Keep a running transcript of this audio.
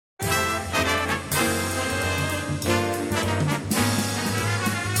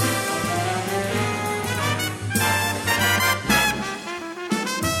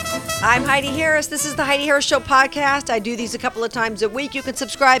I'm Heidi Harris. This is the Heidi Harris Show podcast. I do these a couple of times a week. You can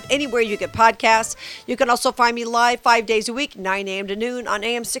subscribe anywhere you get podcasts. You can also find me live 5 days a week, 9 a.m. to noon on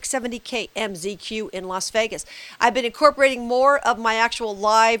AM 670 KMZQ in Las Vegas. I've been incorporating more of my actual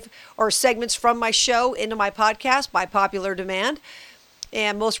live or segments from my show into my podcast by popular demand.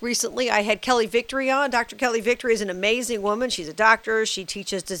 And most recently, I had Kelly Victory on. Dr. Kelly Victory is an amazing woman. She's a doctor. She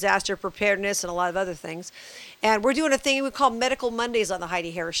teaches disaster preparedness and a lot of other things. And we're doing a thing we call Medical Mondays on the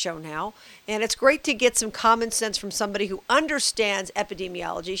Heidi Harris Show now. And it's great to get some common sense from somebody who understands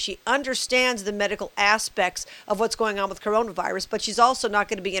epidemiology. She understands the medical aspects of what's going on with coronavirus, but she's also not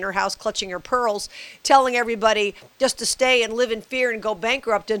going to be in her house clutching her pearls, telling everybody just to stay and live in fear and go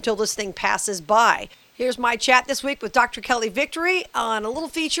bankrupt until this thing passes by. Here's my chat this week with Dr. Kelly Victory on a little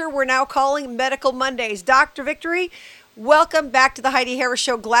feature we're now calling Medical Mondays. Dr. Victory, welcome back to the Heidi Harris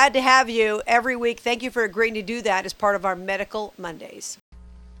Show. Glad to have you every week. Thank you for agreeing to do that as part of our Medical Mondays.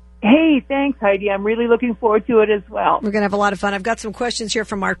 Hey, thanks, Heidi. I'm really looking forward to it as well. We're going to have a lot of fun. I've got some questions here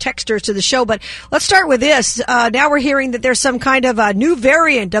from our texters to the show, but let's start with this. Now we're hearing that there's some kind of a new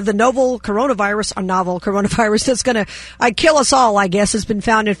variant of the novel coronavirus that's going to kill us all, I guess, has been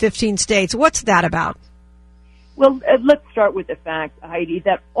found in 15 states. What's that about? Well, let's start with the fact, Heidi,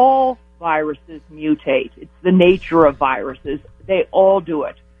 that all viruses mutate. It's the nature of viruses. They all do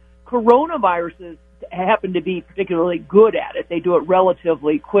it. Coronaviruses happen to be particularly good at it. They do it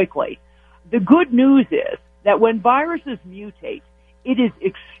relatively quickly. The good news is that when viruses mutate, it is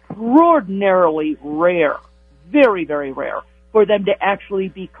extraordinarily rare, very, very rare, for them to actually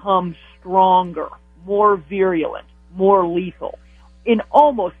become stronger, more virulent, more lethal. In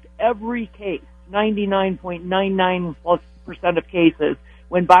almost every case, 99.99+% of cases,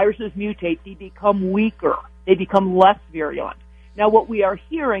 when viruses mutate, they become weaker. They become less virulent. Now, what we are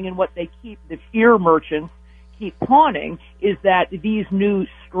hearing and what the fear merchants keep pawning is that these new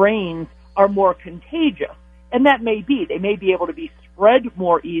strains are more contagious. And that may be. They may be able to be spread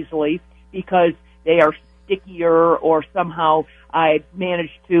more easily because they are stickier or somehow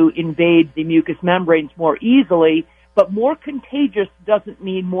managed to invade the mucous membranes more easily. But more contagious doesn't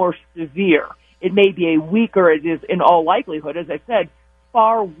mean more severe. It may be it is in all likelihood, as I said,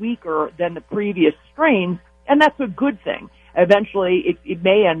 far weaker than the previous strains, and that's a good thing. Eventually, it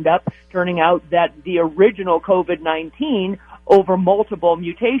may end up turning out that the original COVID-19 over multiple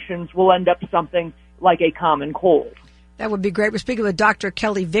mutations will end up something like a common cold. That would be great. We're speaking with Dr.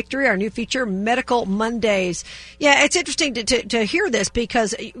 Kelly Victory, our new feature, Medical Mondays. Yeah, it's interesting to hear this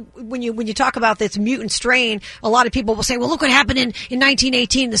because when you talk about this mutant strain, a lot of people will say, well, look what happened in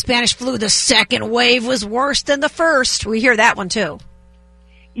 1918, the Spanish flu. The second wave was worse than the first. We hear that one, too.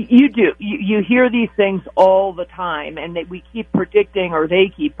 You do. You hear these things all the time, and we keep predicting, or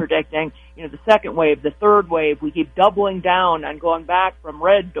they keep predicting, the second wave, the third wave. We keep doubling down on going back from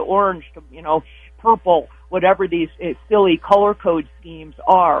red to orange to, purple, whatever these silly color code schemes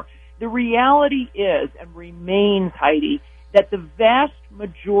are. The reality is and remains, Heidi, that the vast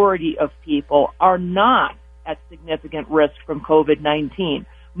majority of people are not at significant risk from COVID-19.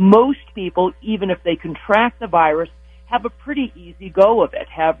 Most people, even if they contract the virus, have a pretty easy go of it,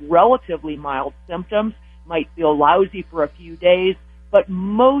 have relatively mild symptoms, might feel lousy for a few days, but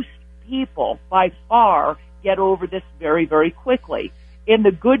most people, by far, get over this very, very quickly. And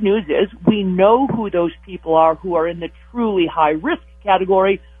the good news is we know who those people are who are in the truly high-risk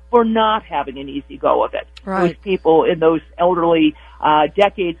category for not having an easy go of it. Right. Those people in those elderly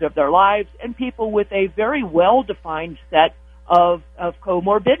decades of their lives and people with a very well-defined set of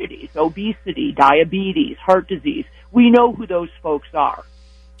comorbidities, obesity, diabetes, heart disease. We know who those folks are.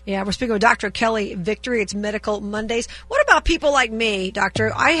 Yeah, we're speaking with Dr. Kelly Victory. It's Medical Mondays. What about people like me,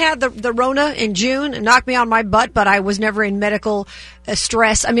 Doctor? I had the Rona in June. It knocked me on my butt, but I was never in medical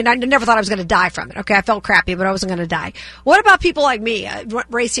stress. I mean, I never thought I was going to die from it. Okay, I felt crappy, but I wasn't going to die. What about people like me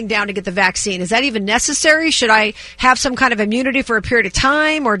racing down to get the vaccine? Is that even necessary? Should I have some kind of immunity for a period of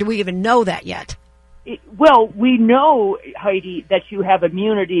time, or do we even know that yet? Well, we know, Heidi, that you have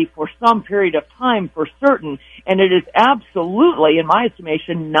immunity for some period of time for certain, and it is absolutely, in my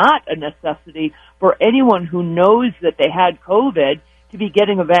estimation, not a necessity for anyone who knows that they had COVID to be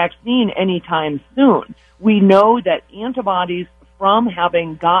getting a vaccine anytime soon. We know that antibodies from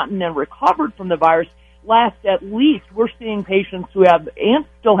having gotten and recovered from the virus last at least, we're seeing patients who have and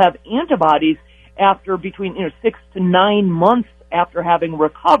still have antibodies after between 6 to 9 months after having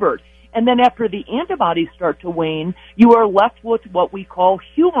recovered. And then after the antibodies start to wane, you are left with what we call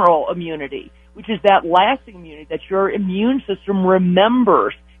humoral immunity, which is that lasting immunity that your immune system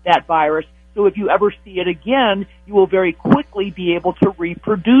remembers that virus. So if you ever see it again, you will very quickly be able to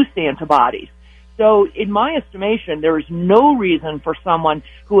reproduce antibodies. So in my estimation, there is no reason for someone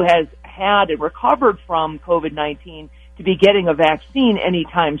who has had and recovered from COVID-19 to be getting a vaccine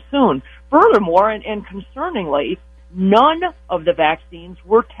anytime soon. Furthermore, and concerningly, none of the vaccines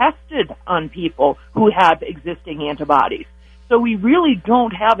were tested on people who have existing antibodies. So we really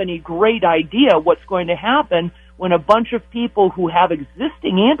don't have any great idea what's going to happen when a bunch of people who have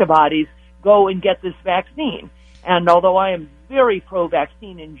existing antibodies go and get this vaccine. And although I am very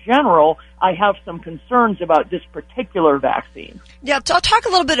pro-vaccine in general, I have some concerns about this particular vaccine. Yeah, talk a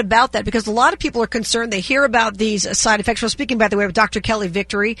little bit about that, because a lot of people are concerned. They hear about these side effects. We're speaking, by the way, with Dr. Kelly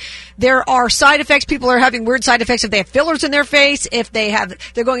Victory. There are side effects. People are having weird side effects if they have fillers in their face, if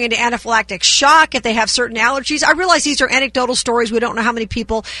they're going into anaphylactic shock, if they have certain allergies. I realize these are anecdotal stories. We don't know how many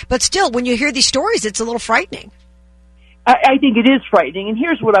people, but still, when you hear these stories, it's a little frightening. I think it is frightening, and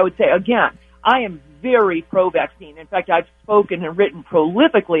here's what I would say. Again, I am very pro-vaccine. In fact, I've spoken and written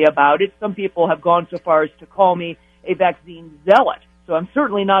prolifically about it. Some people have gone so far as to call me a vaccine zealot, so I'm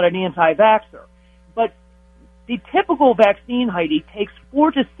certainly not an anti-vaxxer. But the typical vaccine, Heidi, takes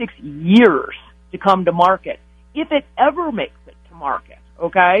 4 to 6 years to come to market, if it ever makes it to market,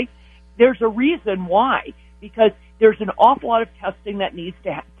 okay? There's a reason why, because there's an awful lot of testing that needs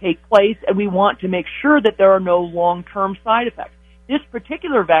to take place, and we want to make sure that there are no long-term side effects. This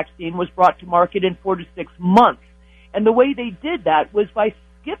particular vaccine was brought to market in 4 to 6 months. And the way they did that was by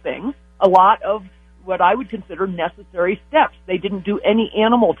skipping a lot of what I would consider necessary steps. They didn't do any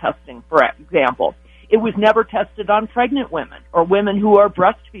animal testing, for example. It was never tested on pregnant women or women who are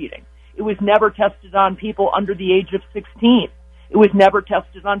breastfeeding. It was never tested on people under the age of 16. It was never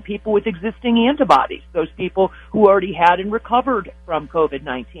tested on people with existing antibodies, those people who already had and recovered from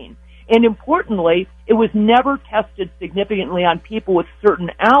COVID-19. And importantly, it was never tested significantly on people with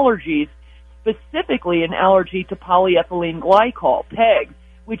certain allergies, specifically an allergy to polyethylene glycol, PEG,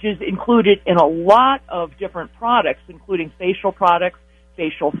 which is included in a lot of different products, including facial products,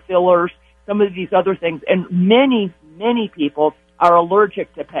 facial fillers, some of these other things. And many, many people are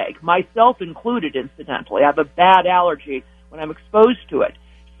allergic to PEG, myself included, incidentally. I have a bad allergy when I'm exposed to it.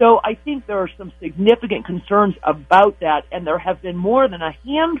 So I think there are some significant concerns about that, and there have been more than a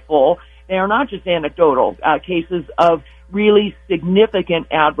handful, they are not just anecdotal, cases of really significant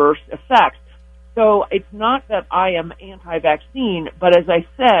adverse effects. So it's not that I am anti-vaccine, but as I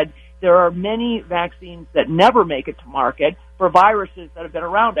said, there are many vaccines that never make it to market for viruses that have been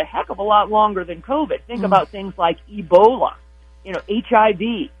around a heck of a lot longer than COVID. Think about things like Ebola,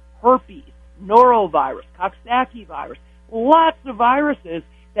 HIV, herpes, norovirus, Coxsackie virus, lots of viruses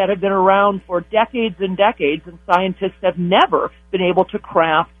that have been around for decades and decades, and scientists have never been able to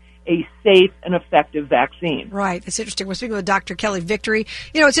craft a safe and effective vaccine. Right. That's interesting. We're speaking with Dr. Kelly Victory.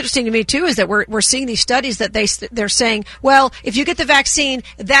 What's interesting to me, too, is that we're seeing these studies that they're saying, well, if you get the vaccine,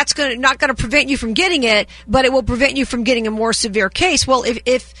 that's not going to prevent you from getting it, but it will prevent you from getting a more severe case. Well,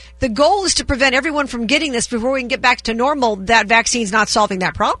 if the goal is to prevent everyone from getting this before we can get back to normal, that vaccine's not solving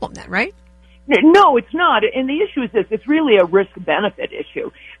that problem then, right? No, it's not. And the issue is this. It's really a risk-benefit issue.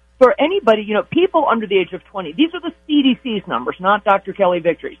 For anybody, people under the age of 20, these are the CDC's numbers, not Dr. Kelly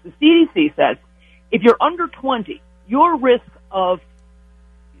Victory's. The CDC says if you're under 20, your risk of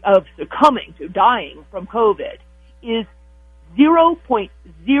succumbing to dying from COVID is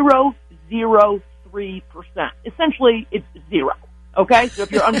 0.003%. Essentially, it's zero. Okay? So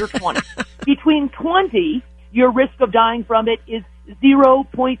if you're under 20. Between 20, your risk of dying from it is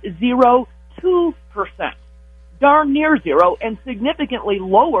 0.02%. Darn near zero, and significantly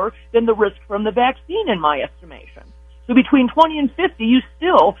lower than the risk from the vaccine, in my estimation. So between 20 and 50, you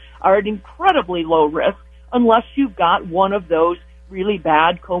still are at incredibly low risk unless you've got one of those really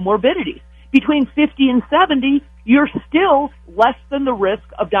bad comorbidities. Between 50 and 70, you're still less than the risk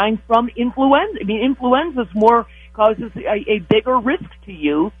of dying from influenza. I mean, influenza causes a bigger risk to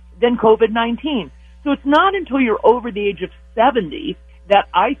you than COVID-19. So it's not until you're over the age of 70 that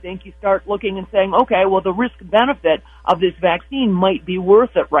I think you start looking and saying, okay, well, the risk-benefit of this vaccine might be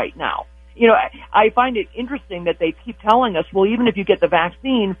worth it right now. I find it interesting that they keep telling us, well, even if you get the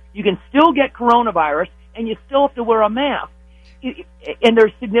vaccine, you can still get coronavirus, and you still have to wear a mask. And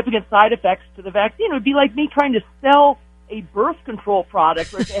there's significant side effects to the vaccine. It would be like me trying to sell a birth control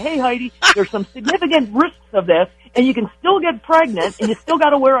product or say, hey, Heidi, there's some significant risks of this, and you can still get pregnant, and you still got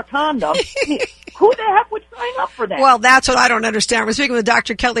to wear a condom. Who the heck would sign up for that? Well, that's what I don't understand. We're speaking with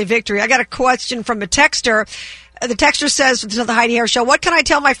Dr. Kelly Victory. I got a question from a texter. The texter says to the Heidi Harris Show, what can I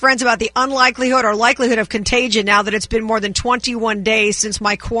tell my friends about the unlikelihood or likelihood of contagion now that it's been more than 21 days since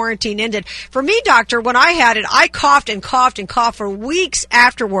my quarantine ended? For me, doctor, when I had it, I coughed and coughed and coughed for weeks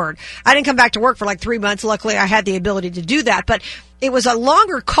afterward. I didn't come back to work for like 3 months. Luckily, I had the ability to do that. But it was a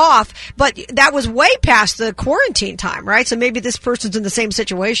longer cough, but that was way past the quarantine time, right? So maybe this person's in the same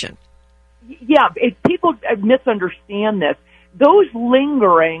situation. Yeah, people misunderstand this. Those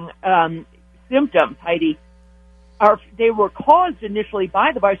lingering symptoms, Heidi, they were caused initially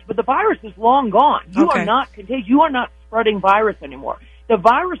by the virus, but the virus is long gone. You are not contagious. You are not spreading virus anymore. The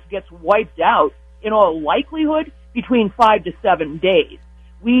virus gets wiped out, in all likelihood, between 5 to 7 days.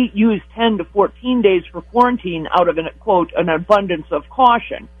 We use 10 to 14 days for quarantine out of, an abundance of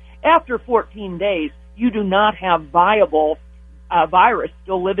caution. After 14 days, you do not have viable virus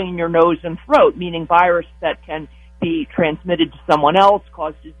still living in your nose and throat, meaning virus that can be transmitted to someone else,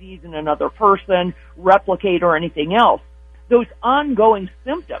 cause disease in another person, replicate, or anything else. Those ongoing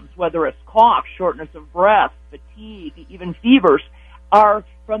symptoms, whether it's cough, shortness of breath, fatigue, even fevers, are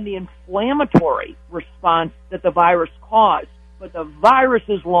from the inflammatory response that the virus caused. But the virus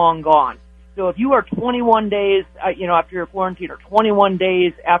is long gone. So if you are 21 days, after your quarantine, or 21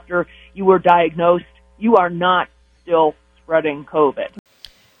 days after you were diagnosed, you are not still spreading COVID.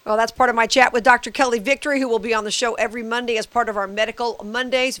 Well, that's part of my chat with Dr. Kelly Victory, who will be on the show every Monday as part of our Medical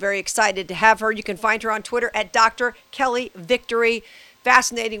Mondays. Very excited to have her. You can find her on Twitter at Dr. Kelly Victory.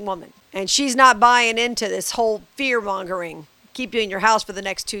 Fascinating woman. And she's not buying into this whole fear-mongering, keep you in your house for the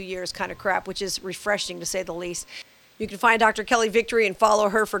next 2 years kind of crap, which is refreshing to say the least. You can find Dr. Kelly Victory and follow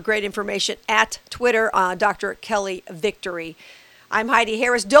her for great information at Twitter, Dr. Kelly Victory. I'm Heidi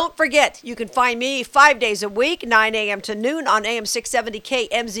Harris. Don't forget, you can find me 5 days a week, 9 a.m. to noon on AM 670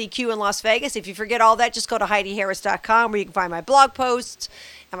 KMZQ in Las Vegas. If you forget all that, just go to HeidiHarris.com where you can find my blog posts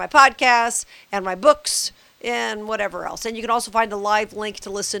and my podcasts and my books and whatever else. And you can also find a live link to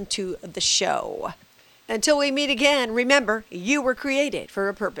listen to the show. Until we meet again, remember, you were created for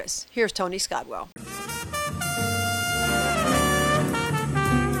a purpose. Here's Tony Scottwell.